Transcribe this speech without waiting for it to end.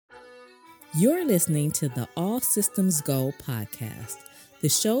You're listening to the All Systems Go podcast, the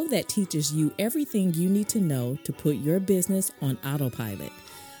show that teaches you everything you need to know to put your business on autopilot.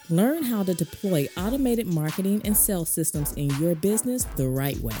 Learn how to deploy automated marketing and sales systems in your business the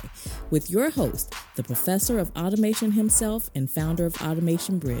right way with your host, the professor of automation himself and founder of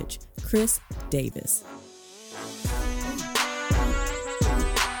Automation Bridge, Chris Davis.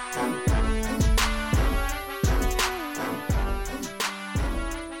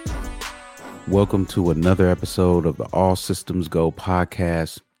 Welcome to another episode of the All Systems Go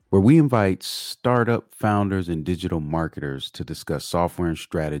podcast, where we invite startup founders and digital marketers to discuss software and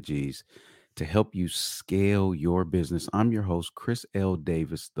strategies to help you scale your business. I'm your host, Chris L.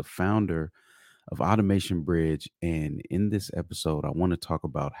 Davis, the founder of Automation Bridge. And in this episode, I want to talk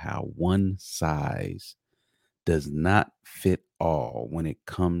about how one size does not fit all when it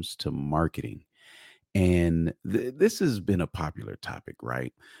comes to marketing. And this has been a popular topic,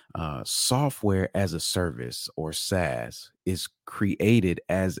 right? Software as a service, or SaaS, is created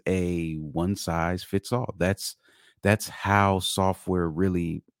as a one size fits all. That's how software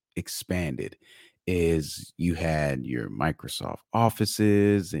really expanded. Is you had your Microsoft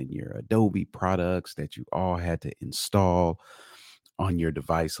Offices and your Adobe products that you all had to install on your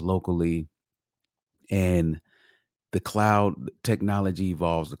device locally, and the cloud technology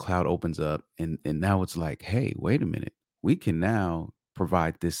evolves, the cloud opens up, and now it's like, hey, wait a minute, we can now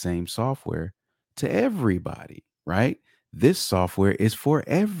provide this same software to everybody, right? This software is for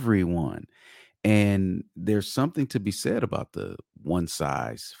everyone. And there's something to be said about the one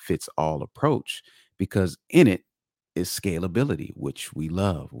size fits all approach, because in it is scalability, which we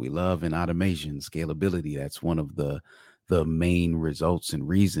love. We love in automation scalability. That's one of the main results and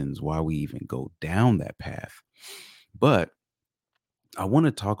reasons why we even go down that path. But I want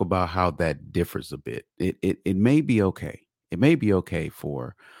to talk about how that differs a bit. It may be okay. It may be okay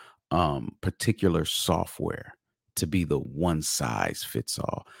for particular software to be the one size fits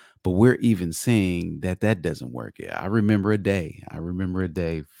all. But we're even seeing that doesn't work. Yeah, I remember a day,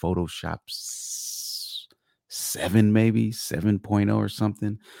 Photoshop 7, maybe 7.0 or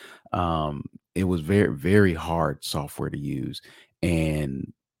something. It was very, very hard software to use.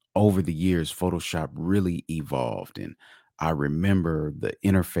 And over the years, Photoshop really evolved. And I remember the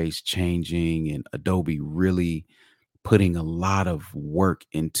interface changing and Adobe really putting a lot of work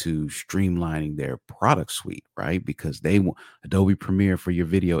into streamlining their product suite, right? Because they want Adobe Premiere for your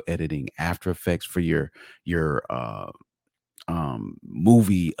video editing, After Effects for your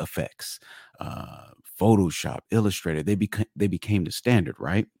movie effects, Photoshop, Illustrator. They became the standard,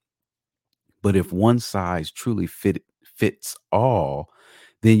 right? But if one size truly fits all,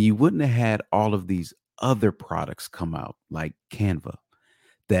 then you wouldn't have had all of these other products come out like Canva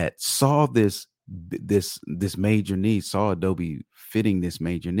that saw this major need, saw Adobe fitting this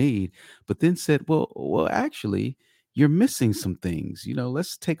major need, but then said, well, actually, you're missing some things.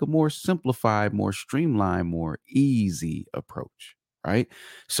 Let's take a more simplified, more streamlined, more easy approach, right?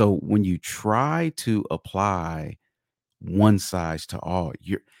 So when you try to apply one size to all,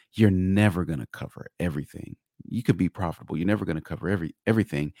 you're never going to cover everything. You could be profitable. You're never going to cover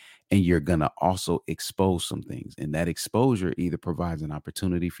everything, and you're going to also expose some things. And that exposure either provides an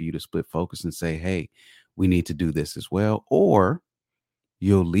opportunity for you to split focus and say, hey, we need to do this as well, or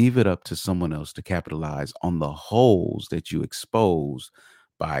you'll leave it up to someone else to capitalize on the holes that you expose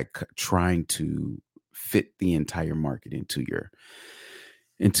by trying to fit the entire market into your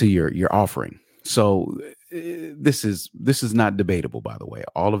offering. So this is not debatable, by the way.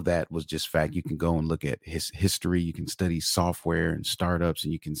 All of that was just fact. You can go and look at his history. You can study software and startups,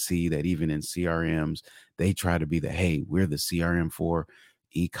 and you can see that even in CRMs, they try to be we're the CRM for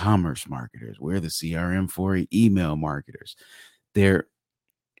e-commerce marketers. We're the CRM for email marketers. I'm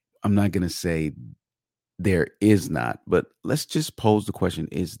not going to say there is not, but let's just pose the question: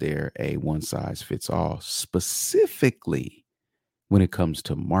 is there a one size fits all, specifically when it comes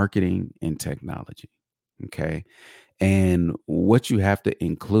to marketing and technology? Okay. And what you have to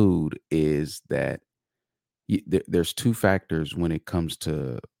include is that there's two factors when it comes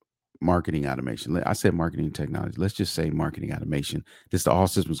to marketing automation. I said marketing technology. Let's just say marketing automation. This is the All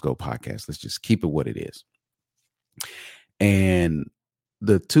Systems Go podcast. Let's just keep it what it is. And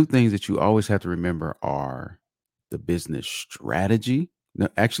the two things that you always have to remember are the business strategy. No,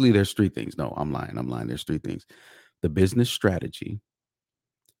 actually, there's three things. No, I'm lying. There's three things: the business strategy,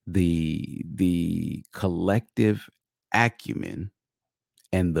 the collective acumen,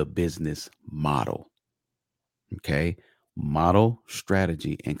 and the business model. Okay. Model,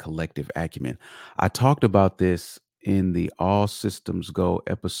 strategy, and collective acumen. I talked about this in the All Systems Go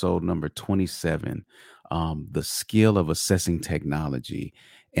episode number 27, the skill of assessing technology.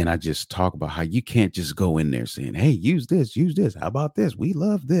 And I just talk about how you can't just go in there saying, hey, use this. How about this? We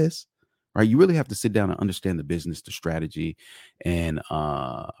love this. Right. You really have to sit down and understand the business, the strategy, and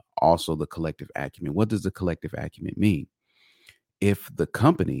also the collective acumen. What does the collective acumen mean? If the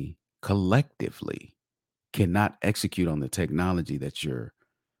company collectively cannot execute on the technology that you're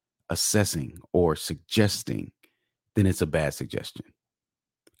assessing or suggesting, then it's a bad suggestion.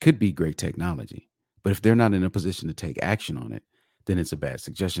 Could be great technology, but if they're not in a position to take action on it, then it's a bad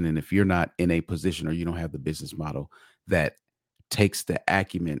suggestion. And if you're not in a position or you don't have the business model that takes the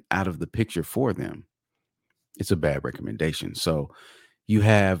acumen out of the picture for them, it's a bad recommendation. So you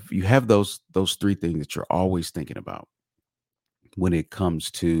have those three things that you're always thinking about when it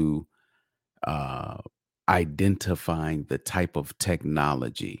comes to uh, identifying the type of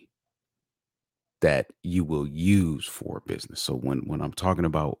technology that you will use for business. So when I'm talking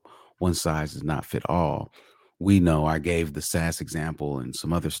about one size does not fit all, we know I gave the SaaS example and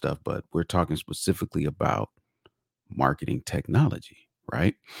some other stuff, but we're talking specifically about marketing technology,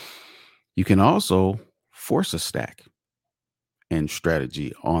 right? You can also force a stack and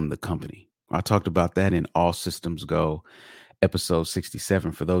strategy on the company. I talked about that in All Systems Go, episode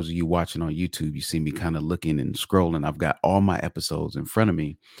 67. For those of you watching on YouTube, you see me kind of looking and scrolling. I've got all my episodes in front of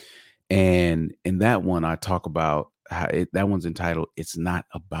me. And in that one, I talk about how that one's entitled, It's Not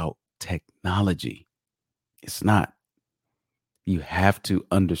About Technology. It's not. You have to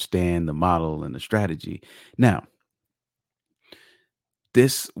understand the model and the strategy. Now,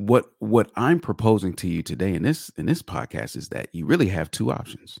 what I'm proposing to you today in this podcast is that you really have two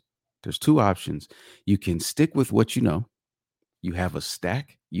options. There's two options. You can stick with what you know. You have a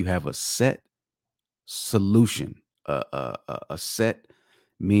stack. You have a set solution, a set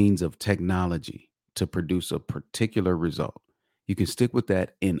means of technology to produce a particular result. You can stick with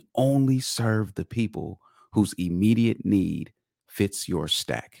that and only serve the people whose immediate need fits your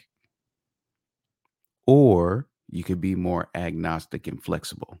stack. Or you could be more agnostic and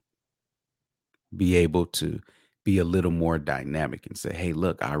flexible, be able to be a little more dynamic and say, hey,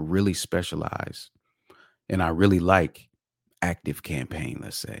 look, I really specialize and I really like Active Campaign,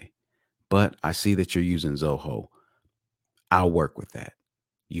 let's say, but I see that you're using Zoho. I'll work with that.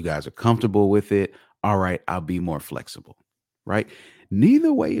 You guys are comfortable with it. All right, I'll be more flexible, right?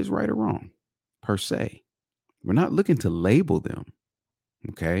 Neither way is right or wrong per se. We're not looking to label them,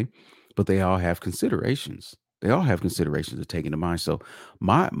 okay? But they all have considerations. They all have considerations to take into mind. So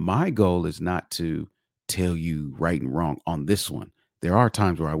my goal is not to tell you right and wrong on this one. There are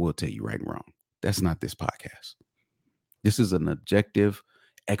times where I will tell you right and wrong. That's not this podcast. This is an objective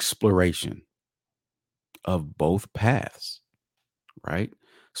exploration of both paths, right?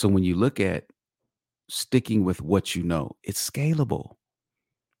 So when you look at sticking with what you know, it's scalable.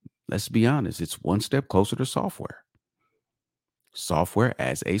 Let's be honest, it's one step closer to software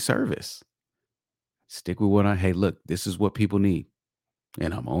as a service. Stick with hey, look, this is what people need.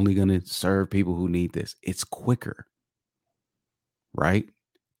 And I'm only going to serve people who need this. It's quicker, right?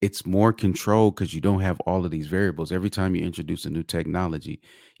 It's more controlled because you don't have all of these variables. Every time you introduce a new technology,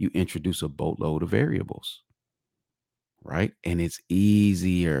 you introduce a boatload of variables, right? And it's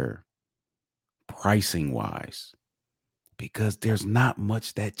easier pricing wise because there's not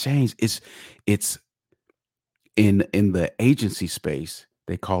much that changed. It's in the agency space,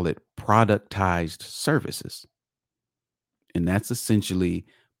 they call it productized services. And that's essentially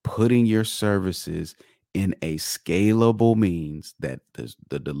putting your services in a scalable means that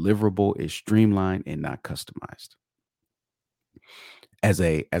the deliverable is streamlined and not customized. As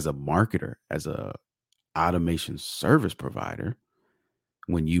a marketer, as a automation service provider,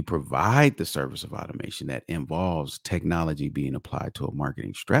 when you provide the service of automation that involves technology being applied to a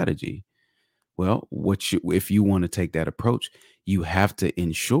marketing strategy, well, if you want to take that approach, you have to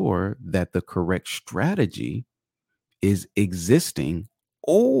ensure that the correct strategy is existing,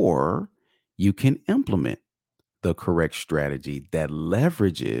 or you can implement the correct strategy that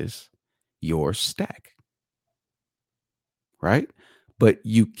leverages your stack, right? But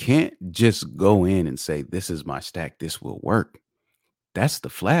you can't just go in and say, this is my stack, this will work. That's the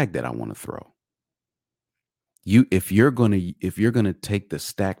flag that I want to throw. If you're going to take the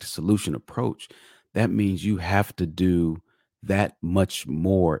stacked solution approach, that means you have to do that much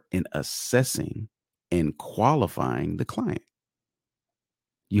more in assessing and qualifying the client.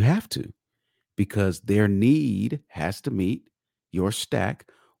 You have to, because their need has to meet your stack,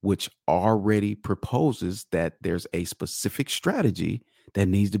 which already proposes that there's a specific strategy that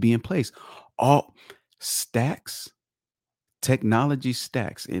needs to be in place. All stacks, technology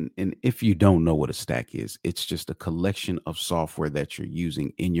stacks. And if you don't know what a stack is, it's just a collection of software that you're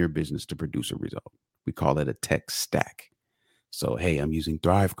using in your business to produce a result. We call it a tech stack. So, hey, I'm using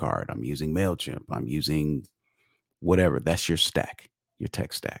ThriveCard, I'm using MailChimp, I'm using whatever. That's your stack, your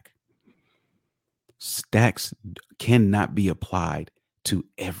tech stack. Stacks cannot be applied to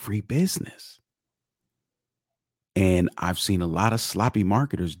every business. And I've seen a lot of sloppy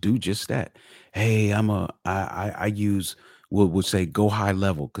marketers do just that. Hey, I use, we'll say go high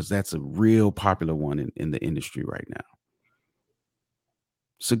level, because that's a real popular one in the industry right now.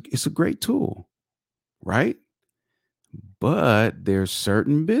 So it's a great tool, right? But there's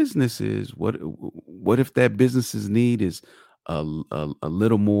certain businesses. What if that business's need is a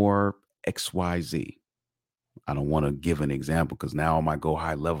little more XYZ? I don't want to give an example because now I might go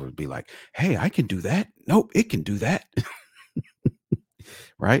high level and be like, hey, I can do that. Nope, it can do that.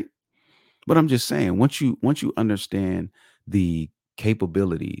 Right. But I'm just saying, once you understand the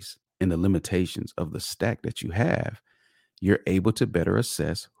capabilities and the limitations of the stack that you have, you're able to better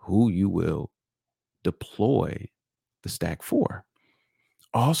assess who you will deploy the stack for.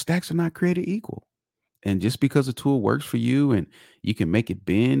 All stacks are not created equal. And just because a tool works for you and you can make it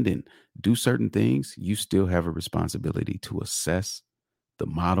bend and do certain things, you still have a responsibility to assess the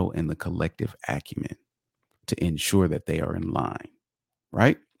model and the collective acumen to ensure that they are in line,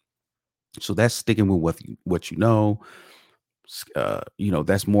 right? So that's sticking with what you know.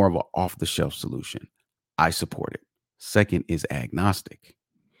 That's more of an off the shelf solution. I support it. Second is agnostic.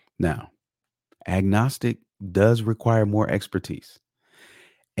 Now, agnostic does require more expertise.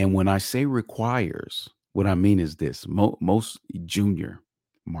 And when I say requires, what I mean is this: most junior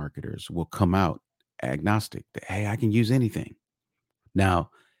marketers will come out agnostic. That, hey, I can use anything. Now,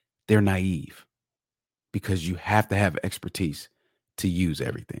 they're naive because you have to have expertise to use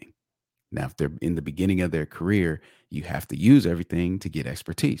everything. Now, if they're in the beginning of their career, you have to use everything to get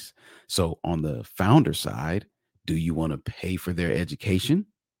expertise. So, on the founder side, do you want to pay for their education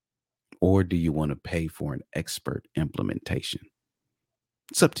or do you want to pay for an expert implementation?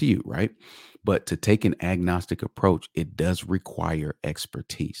 It's up to you, right? But to take an agnostic approach, it does require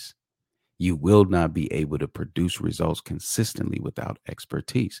expertise. You will not be able to produce results consistently without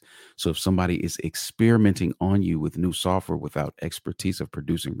expertise. So if somebody is experimenting on you with new software without expertise of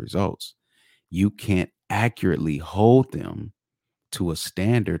producing results, you can't accurately hold them to a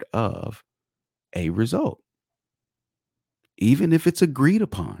standard of a result, even if it's agreed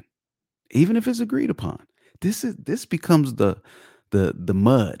upon. Even if it's agreed upon, this becomes the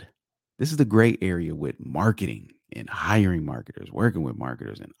mud. This is the gray area with marketing and hiring marketers, working with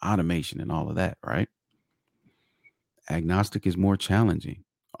marketers and automation and all of that, right? Agnostic is more challenging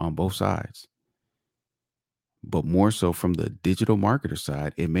on both sides, but more so from the digital marketer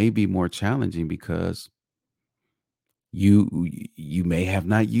side, it may be more challenging because you may have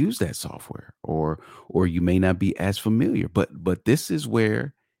not used that software, or you may not be as familiar, but this is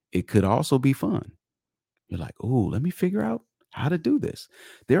where it could also be fun. You're like, oh, let me figure out how to do this.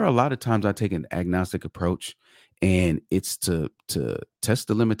 There are a lot of times I take an agnostic approach, and it's to test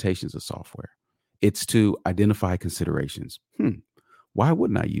the limitations of software. It's to identify considerations. Why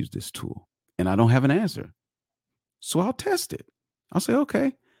wouldn't I use this tool? And I don't have an answer. So I'll test it. I'll say,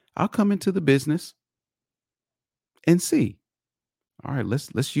 okay, I'll come into the business and see. All right,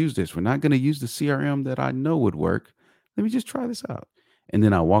 let's use this. We're not going to use the CRM that I know would work. Let me just try this out. And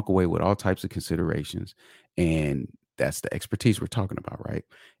then I walk away with all types of considerations. And that's the expertise we're talking about, right?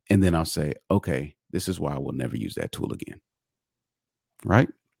 And then I'll say, okay, this is why I will never use that tool again. Right?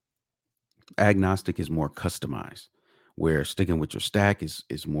 Agnostic is more customized, where sticking with your stack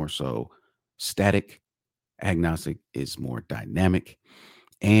is more so static. Agnostic is more dynamic,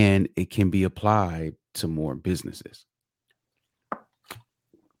 and it can be applied to more businesses.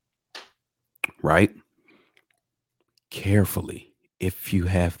 Right? Carefully, if you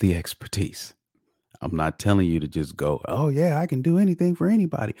have the expertise. I'm not telling you to just go, oh yeah, I can do anything for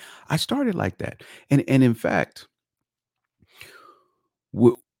anybody. I started like that. And in fact,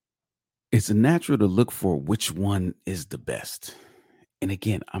 it's natural to look for which one is the best. And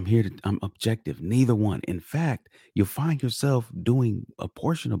again, I'm objective, neither one. In fact, you'll find yourself doing a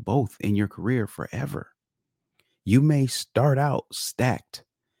portion of both in your career forever. You may start out stacked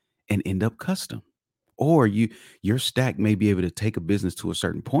and end up custom. Or your stack may be able to take a business to a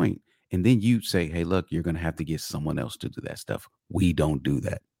certain point, and then you say, hey, look, you're going to have to get someone else to do that stuff. We don't do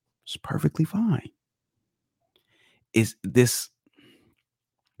that. It's perfectly fine. Is this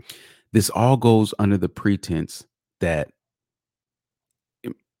all goes under the pretense that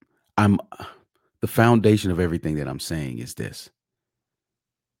I'm the foundation of everything that I'm saying is this: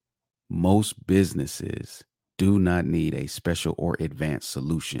 most businesses do not need a special or advanced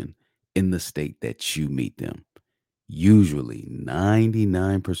solution in the state that you meet them. Usually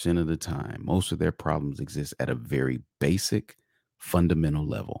 99% of the time, most of their problems exist at a very basic fundamental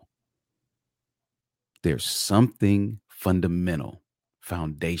level. There's something fundamental,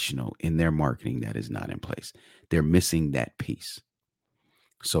 foundational in their marketing that is not in place. They're missing that piece.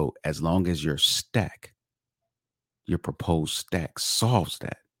 So as long as your stack, your proposed stack solves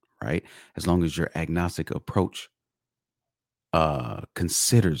that, right? As long as your agnostic approach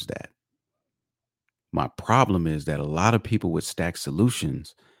considers that. My problem is that a lot of people with stack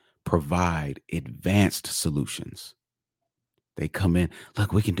solutions provide advanced solutions. They come in,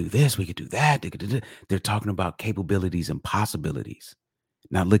 look, we can do this, we can do that. They're talking about capabilities and possibilities,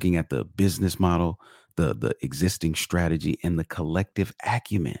 not looking at the business model, the existing strategy, and the collective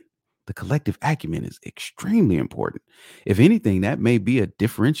acumen. The collective acumen is extremely important. If anything, that may be a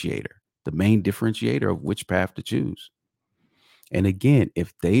differentiator, the main differentiator of which path to choose. And again,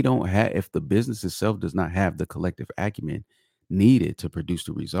 if the business itself does not have the collective acumen needed to produce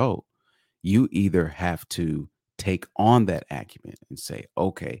the result, you either have to take on that acumen and say,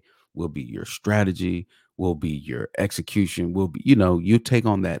 okay, we'll be your strategy, we'll be your execution, we'll be, you take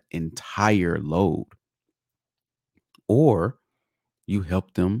on that entire load, or you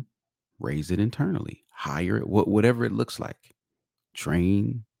help them raise it internally, hire it, whatever it looks like,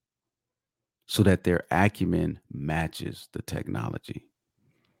 train so that their acumen matches the technology.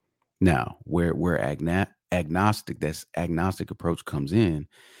 Now, where agnostic approach comes in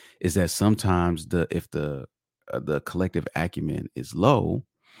is that sometimes if the collective acumen is low,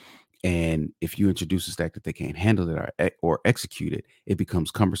 and if you introduce a stack that they can't handle it or execute it, it becomes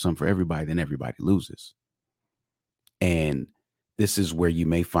cumbersome for everybody. Then everybody loses. And this is where you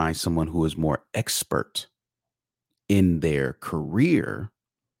may find someone who is more expert in their career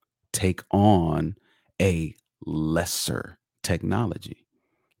take on a lesser technology.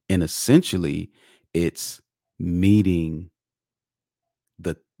 And essentially, it's meeting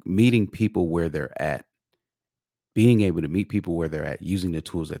people where they're at, being able to meet people where they're at, using the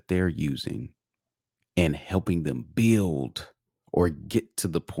tools that they're using, and helping them build or get to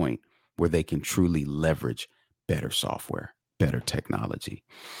the point where they can truly leverage better software, better technology.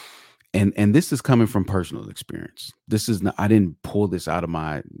 And this is coming from personal experience. This is not, I didn't pull this out of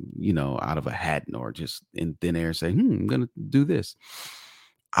my, out of a hat or just in thin air say, I'm going to do this.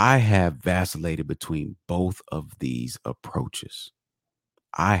 I have vacillated between both of these approaches.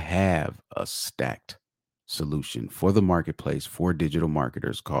 I have a stacked solution for the marketplace for digital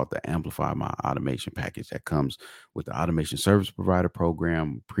marketers called the Amplify My Automation package that comes with the automation service provider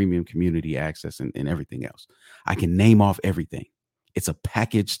program, premium community access, and everything else. I can name off everything. It's a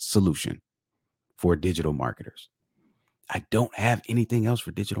packaged solution for digital marketers. I don't have anything else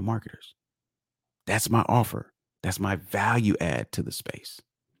for digital marketers. That's my offer. That's my value add to the space.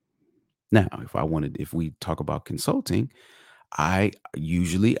 Now, if we talk about consulting, I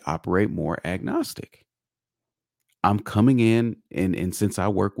usually operate more agnostic. I'm coming in, and since I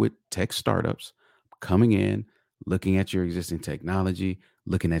work with tech startups, coming in, looking at your existing technology,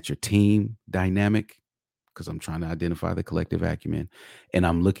 looking at your team dynamic, because I'm trying to identify the collective acumen, and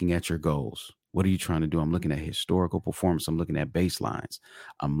I'm looking at your goals. What are you trying to do? I'm looking at historical performance. I'm looking at baselines.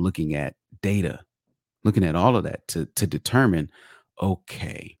 I'm looking at data, looking at all of that to determine,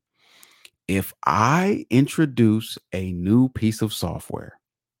 okay, if I introduce a new piece of software,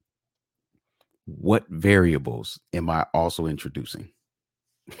 what variables am I also introducing?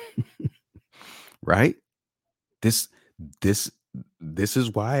 Right? This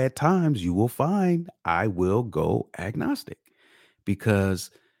is why at times you will find I will go agnostic,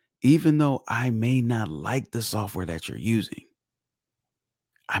 because even though I may not like the software that you're using,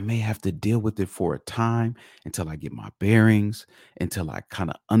 I may have to deal with it for a time until I get my bearings, until I kind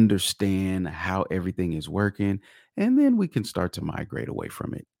of understand how everything is working. And then we can start to migrate away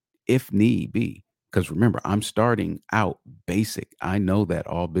from it if need be. Because remember, I'm starting out basic. I know that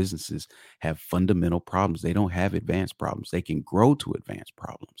all businesses have fundamental problems. They don't have advanced problems. They can grow to advanced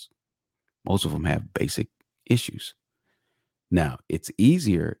problems. Most of them have basic issues. Now, it's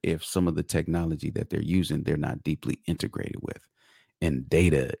easier if some of the technology that they're using, they're not deeply integrated with, and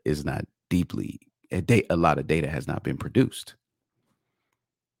data is not a lot of data has not been produced.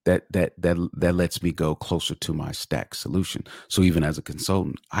 That lets me go closer to my stack solution. So even as a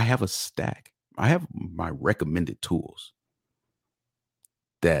consultant, I have a stack. I have my recommended tools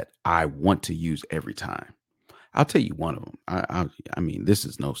that I want to use every time. I'll tell you one of them. I mean, this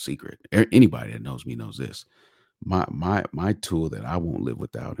is no secret. Anybody that knows me knows this. My tool that I won't live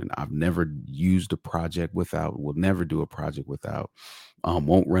without, and I've never used a project without, will never do a project without,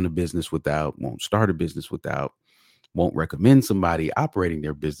 won't run a business without, won't start a business without, won't recommend somebody operating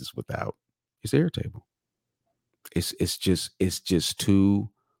their business without, is Airtable. It's just too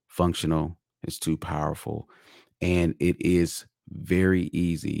functional. It's too powerful, and it is very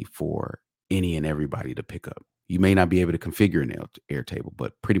easy for any and everybody to pick up. You may not be able to configure an Airtable,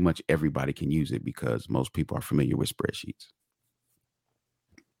 but pretty much everybody can use it because most people are familiar with spreadsheets.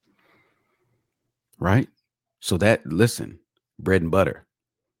 Right? So listen, bread and butter.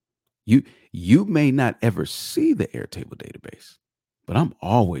 You may not ever see the Airtable database, but I'm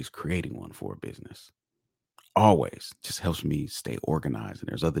always creating one for a business. Always. Just helps me stay organized. And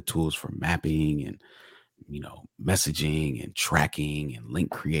there's other tools for mapping and messaging and tracking and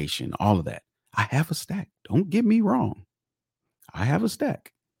link creation, all of that. I have a stack. Don't get me wrong. I have a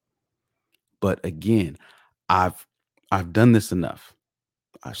stack. But again, I've done this enough.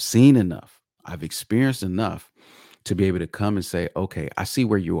 I've seen enough. I've experienced enough to be able to come and say, okay, I see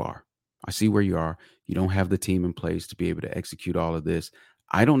where you are. I see where you are. You don't have the team in place to be able to execute all of this.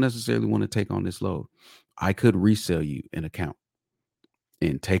 I don't necessarily want to take on this load. I could resell you an account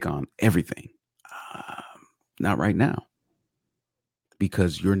and take on everything. Not right now,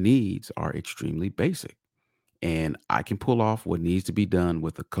 because your needs are extremely basic. And I can pull off what needs to be done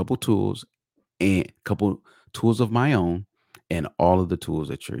with a couple tools and a couple tools of my own and all of the tools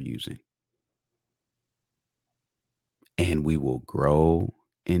that you're using. And we will grow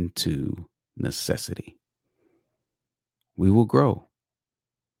into necessity. We will grow.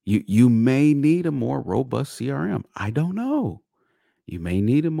 You may need a more robust CRM. I don't know. You may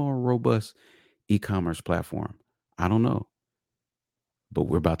need a more robust e-commerce platform. I don't know. But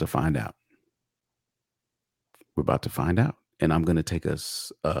we're about to find out. We're about to find out. And I'm going to take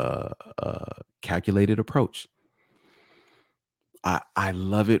a calculated approach. I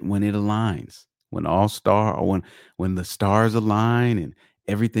love it when it aligns. When when the stars align and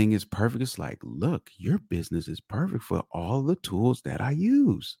everything is perfect. It's like, look, your business is perfect for all the tools that I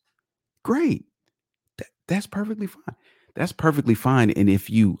use. Great. That's perfectly fine. That's perfectly fine. And if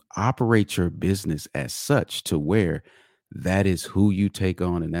you operate your business as such to where that is who you take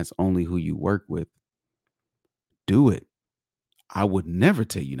on and that's only who you work with, do it. I would never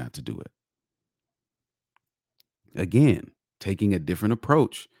tell you not to do it. Again, taking a different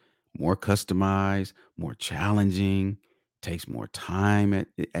approach, more customized, more challenging, takes more time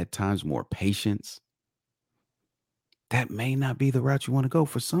at times, more patience. That may not be the route you want to go.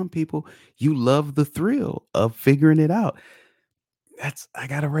 For some people, you love the thrill of figuring it out. I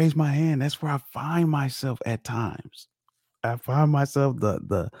got to raise my hand. That's where I find myself at times. I find myself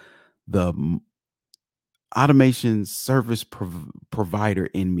the automation service provider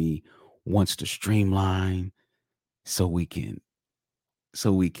in me wants to streamline so we can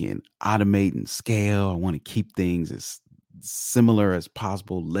automate and scale. I want to keep things as similar as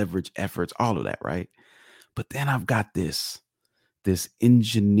possible, leverage efforts, all of that, right? But then I've got this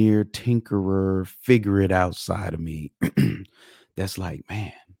engineer, tinkerer, figure it out side of me that's like,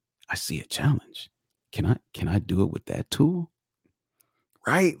 man, I see a challenge. Can I do it with that tool?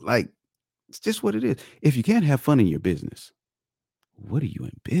 Right? Like, it's just what it is. If you can't have fun in your business, what are you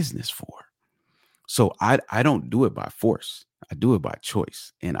in business for? So I don't do it by force. I do it by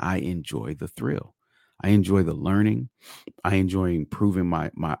choice, and I enjoy the thrill. I enjoy the learning. I enjoy improving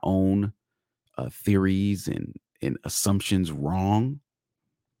my own theories and assumptions wrong.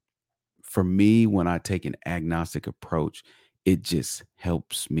 For me, when I take an agnostic approach, it just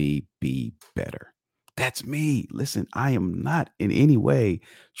helps me be better. That's me. Listen, I am not in any way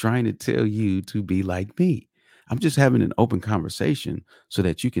trying to tell you to be like me. I'm just having an open conversation so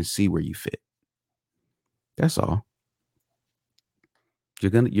that you can see where you fit. That's all. You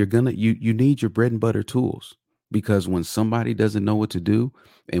need your bread and butter tools, because when somebody doesn't know what to do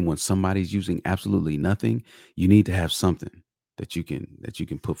and when somebody's using absolutely nothing, you need to have something that you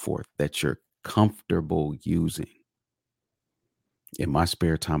can put forth that you're comfortable using. In my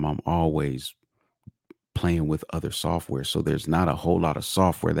spare time, I'm always playing with other software. So there's not a whole lot of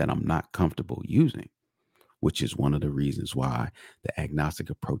software that I'm not comfortable using, which is one of the reasons why the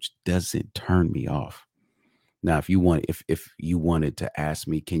agnostic approach doesn't turn me off. Now, if you wanted to ask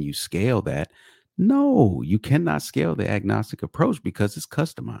me, can you scale that? No, you cannot scale the agnostic approach because it's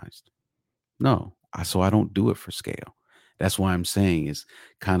customized. No, so I don't do it for scale. That's why I'm saying it's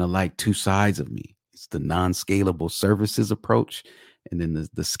kind of like two sides of me. It's the non-scalable services approach and then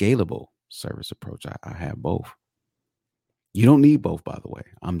the scalable service approach. I have both. You don't need both, by the way.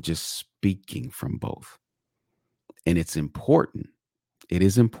 I'm just speaking from both. And it's important. It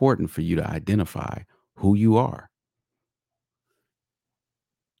is important for you to identify who you are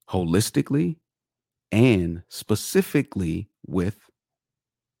holistically and specifically with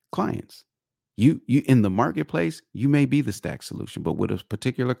clients. You in the marketplace, you may be the stack solution, but with a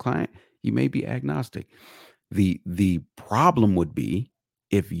particular client, you may be agnostic. The problem would be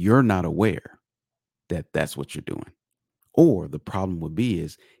if you're not aware that that's what you're doing, Or the problem would be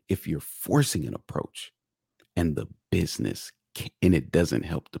is if you're forcing an approach and and it doesn't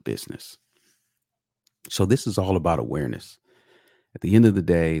help the business. So this is all about awareness. At the end of the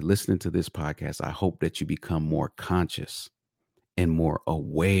day, listening to this podcast, I hope that you become more conscious and more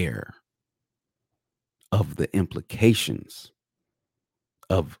aware of the implications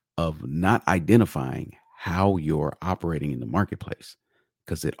of not identifying how you're operating in the marketplace,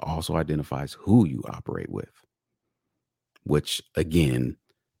 because it also identifies who you operate with, which again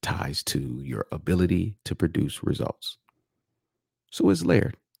ties to your ability to produce results. So it's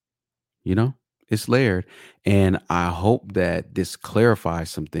layered, it's layered. And I hope that this clarifies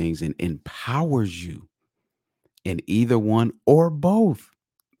some things and empowers you in either one or both.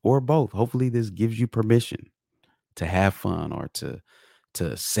 Hopefully this gives you permission to have fun or to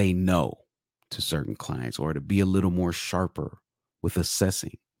say no to certain clients, or to be a little more sharper with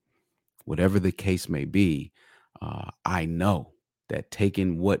assessing. Whatever the case may be, I know that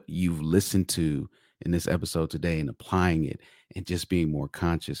taking what you've listened to in this episode today and applying it and just being more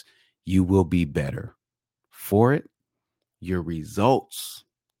conscious, you will be better for it. Your results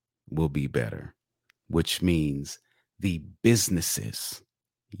will be better, which means the businesses,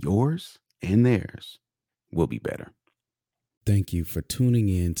 yours and theirs, will be better. Thank you for tuning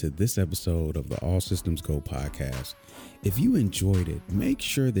in to this episode of the All Systems Go podcast. If you enjoyed it, make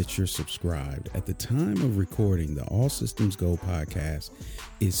sure that you're subscribed. At the time of recording, the All Systems Go podcast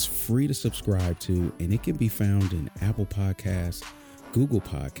is free to subscribe to, and it can be found in Apple Podcasts, Google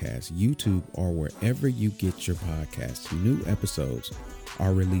Podcasts, YouTube, or wherever you get your podcasts. New episodes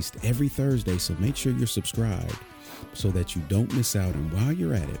are released every Thursday, so make sure you're subscribed so that you don't miss out. And while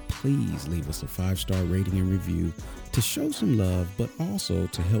you're at it, please leave us a 5-star rating and review to show some love, but also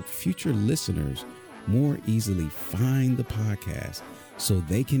to help future listeners more easily find the podcast so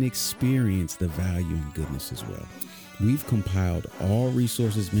they can experience the value and goodness as well. We've compiled all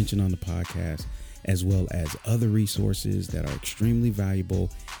resources mentioned on the podcast, as well as other resources that are extremely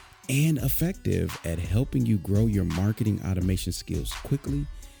valuable and effective at helping you grow your marketing automation skills quickly.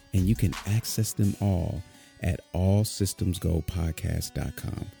 And you can access them all at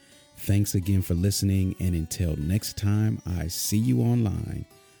allsystemsgopodcast.com. Thanks again for listening. And until next time I see you online,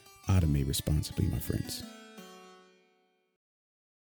 automate responsibly, my friends.